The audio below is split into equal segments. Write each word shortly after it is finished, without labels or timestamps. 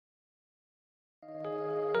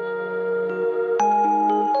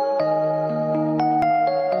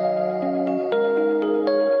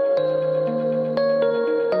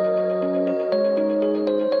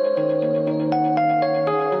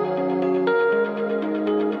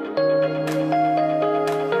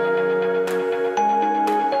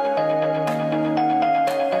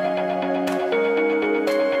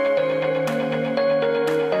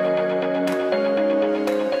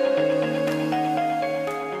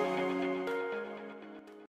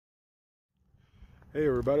Hey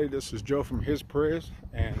everybody, this is Joe from His Prayers,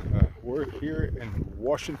 and we're here in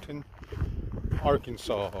Washington,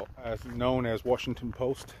 Arkansas, as known as Washington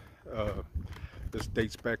Post. This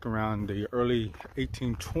dates back around the early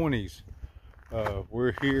 1820s.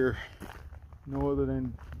 We're here, no other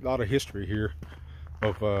than a lot of history here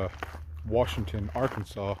of Washington,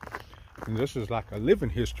 Arkansas, and this is like a living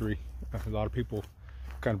history. A lot of people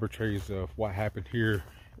kind of portrays what happened here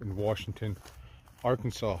in Washington,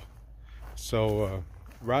 Arkansas. So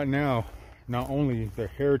right now, not only the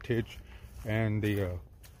heritage and the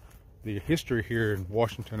history here in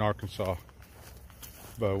Washington, Arkansas,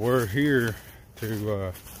 but we're here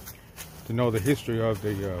to know the history of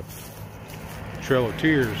the Trail of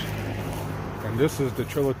Tears. And this is the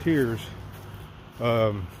Trail of Tears,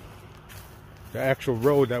 the actual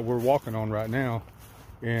road that we're walking on right now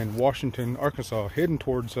in Washington, Arkansas, heading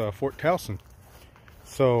towards Fort Towson.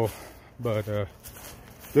 So, but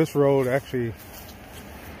this road actually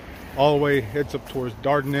all the way heads up towards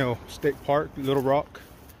Dardanelle State Park, Little Rock,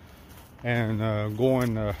 and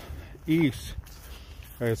going east,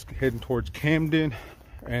 it's heading towards Camden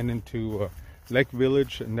and into Lake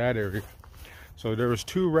Village and that area. So there was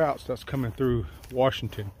two routes that's coming through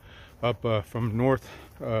Washington, up from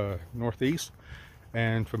northeast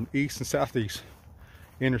and from east and southeast,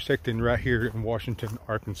 intersecting right here in Washington,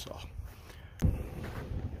 Arkansas.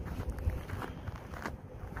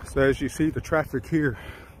 So as you see, the traffic here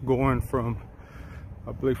going from,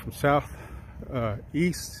 I believe, from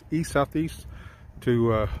southeast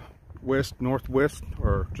to west, northwest,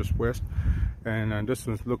 or just west, and this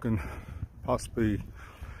one's looking possibly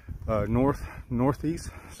northeast.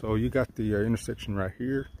 So you got the intersection right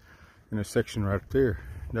here, intersection right there.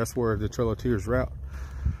 That's where the Trail of Tears route,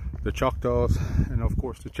 the Choctaws, and of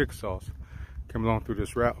course the Choctaws came along through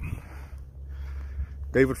this route.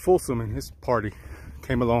 David Folsom and his party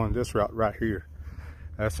came along this route right here.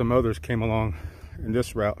 Some others came along in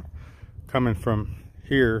this route, coming from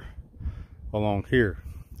here along here.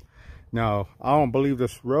 Now, I don't believe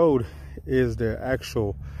this road is the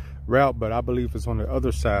actual route, but I believe it's on the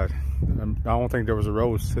other side. I don't think there was a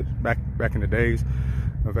road back in the days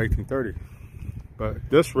of 1830. But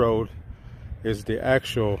this road is the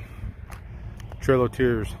actual Trail of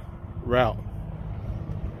Tears route,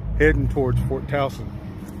 heading towards Fort Towson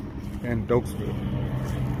and Dokesville.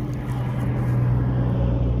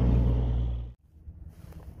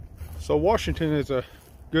 So Washington is a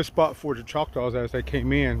good spot for the Choctaws as they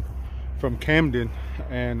came in from Camden,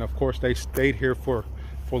 and of course they stayed here for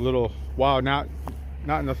a little while, not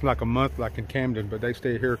nothing like a month like in Camden, but they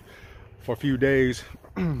stayed here for a few days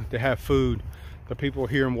to have food. The people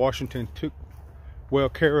here in Washington took well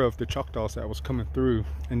care of the Choctaws that was coming through,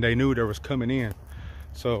 and they knew there was coming in.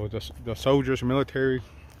 So the soldiers, military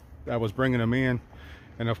that was bringing them in,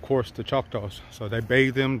 and of course the Choctaws. So they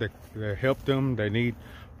bathed them, they helped them, they need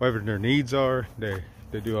whatever their needs are. They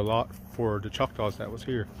do a lot for the Choctaws that was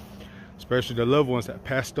here, especially the loved ones that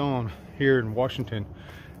passed on here in Washington.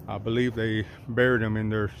 I believe they buried them in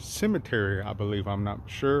their cemetery, I believe. I'm not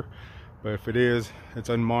sure, but if it is, it's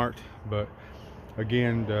unmarked. But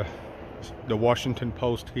again, the Washington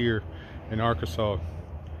Post here in Arkansas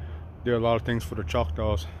did a lot of things for the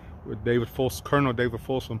Choctaws with Colonel David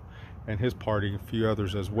Folsom and his party, a few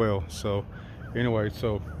others as well. So anyway,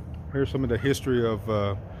 so here's some of the history of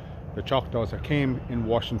the Choctaws that came in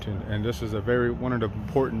Washington, and this is one of the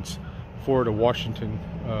importance for the Washington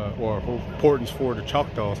or importance for the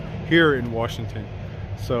Choctaws here in Washington.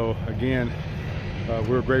 So again,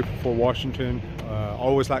 we're grateful for Washington.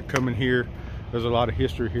 Always like coming here. There's a lot of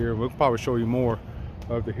history here. We'll probably show you more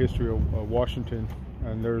of the history of Washington.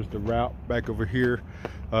 And there's the route back over here.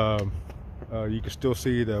 You can still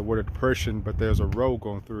see where the depression, but there's a road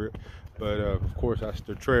going through it. But of course, that's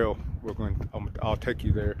the trail. I'll take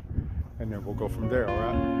you there, and then we'll go from there. All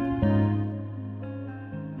right.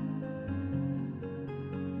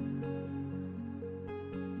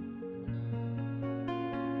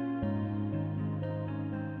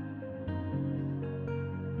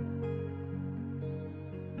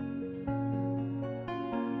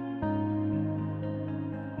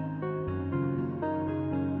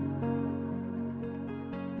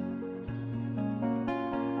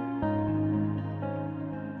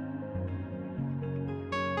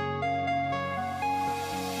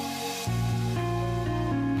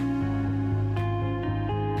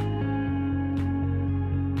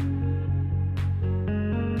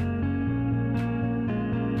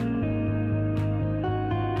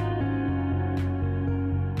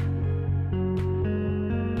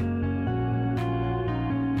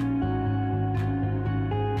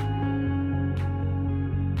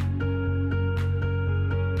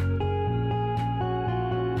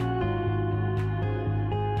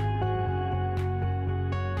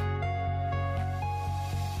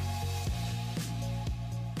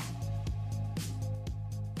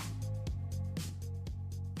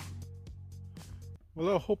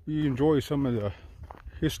 Well, I hope you enjoy some of the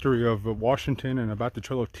history of Washington and about the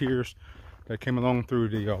Trail of Tears that came along through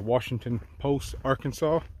the Washington Post,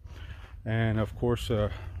 Arkansas. And of course,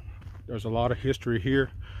 there's a lot of history here,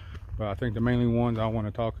 but I think the mainly ones I want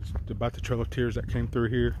to talk is about the Trail of Tears that came through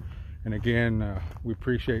here. And again, we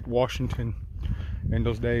appreciate Washington in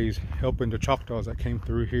those days helping the Choctaws that came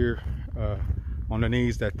through here on the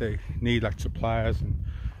needs that they need, like supplies, and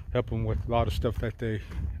help them with a lot of stuff that they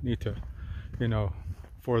need to, you know,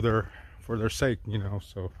 for their sake, you know.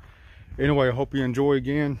 So anyway, I hope you enjoy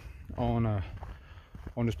again on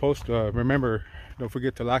this post. Remember, don't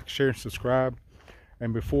forget to like, share, and subscribe.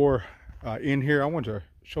 And before in here, I want to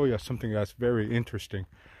show you something that's very interesting.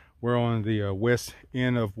 We're on the west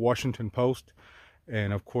end of Washington Post,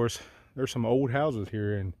 and of course there's some old houses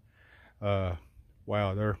here, and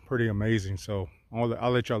wow, they're pretty amazing. So I'll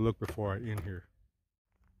let y'all look before I end here.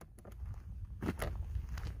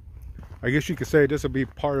 I guess you could say this will be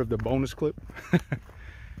part of the bonus clip.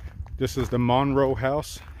 This is the Monroe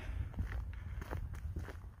House,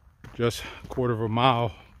 just a quarter of a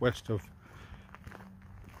mile west of,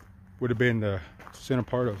 would have been the center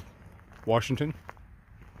part of Washington.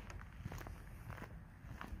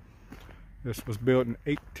 This was built in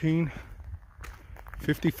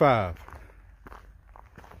 1855.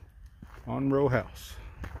 Monroe House.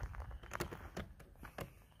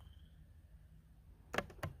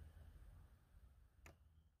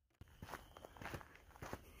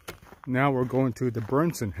 Now we're going to the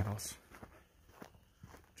Brunson House,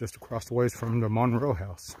 just across the way from the Monroe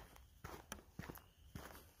House.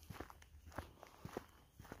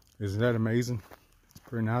 Isn't that amazing? It's a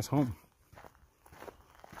pretty nice home.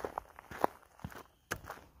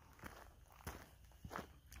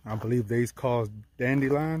 I believe these caused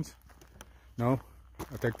dandelions. No,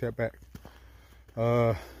 I take that back.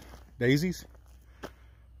 Daisies.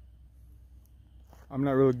 I'm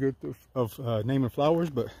not really good of naming flowers,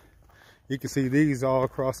 but you can see these all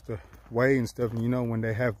across the way and stuff. And you know, when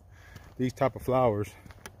they have these type of flowers,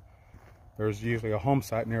 there's usually a home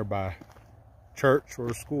site nearby, church or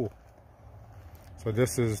a school. So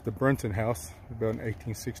this is the Brunson House, built in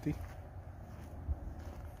 1860.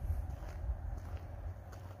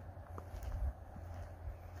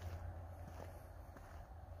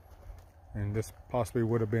 And this possibly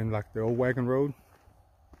would have been like the old wagon road.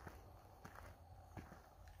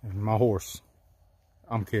 And my horse.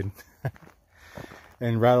 I'm kidding.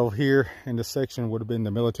 And right over here in this section would have been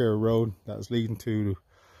the military road that was leading to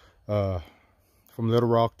from Little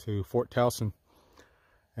Rock to Fort Towson.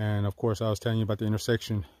 And of course, I was telling you about the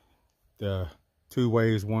intersection, the two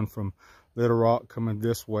ways, one from Little Rock coming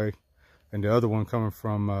this way, and the other one coming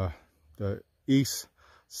from the east,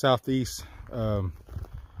 southeast of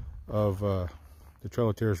the Trail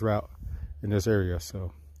of Tears route in this area.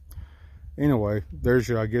 So anyway, there's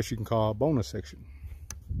your, I guess you can call it, bonus section.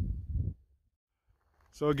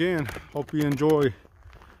 So again, hope you enjoy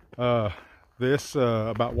this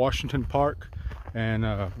about Washington Park,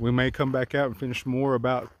 and we may come back out and finish more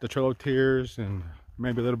about the Trail of Tears and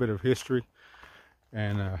maybe a little bit of history,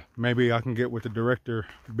 and maybe I can get with the director,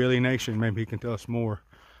 Billy Nation. Maybe he can tell us more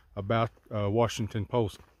about Washington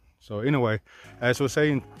Post. So anyway, as we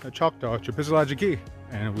say in Choctaw,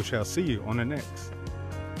 and we shall see you on the next.